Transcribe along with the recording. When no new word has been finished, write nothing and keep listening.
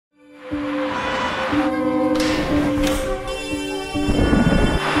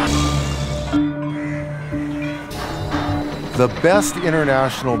The best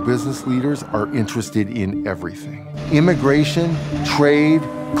international business leaders are interested in everything. Immigration, trade,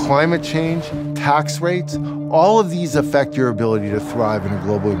 climate change, tax rates, all of these affect your ability to thrive in a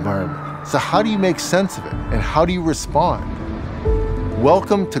global environment. So how do you make sense of it, and how do you respond?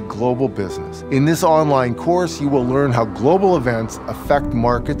 Welcome to Global Business. In this online course, you will learn how global events affect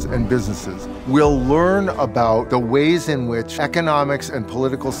markets and businesses. We'll learn about the ways in which economics and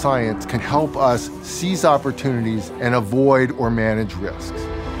political science can help us seize opportunities and avoid or manage risks.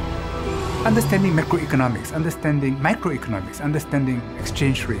 Understanding macroeconomics, understanding microeconomics, understanding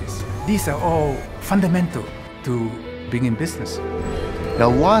exchange rates. These are all fundamental to being in business. Now,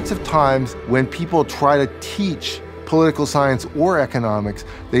 lots of times when people try to teach political science or economics,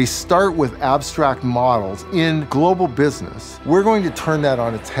 they start with abstract models. In global business, we're going to turn that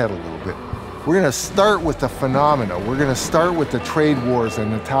on its head a little bit. We're going to start with the phenomena. We're going to start with the trade wars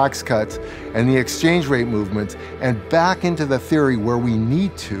and the tax cuts and the exchange rate movements and back into the theory where we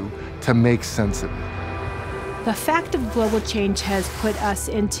need to make sense of it. The fact of global change has put us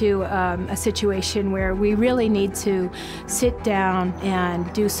into a situation where we really need to sit down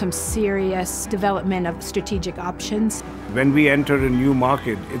and do some serious development of strategic options. When we enter a new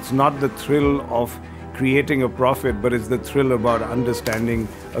market, it's not the thrill of creating a profit, but it's the thrill about understanding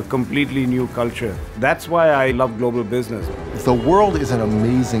a completely new culture. That's why I love global business. The world is an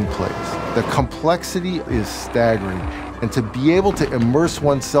amazing place. The complexity is staggering. And to be able to immerse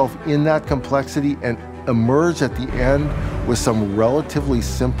oneself in that complexity and emerge at the end with some relatively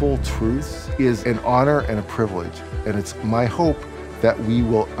simple truths is an honor and a privilege. And it's my hope that we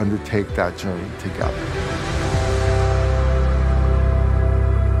will undertake that journey together.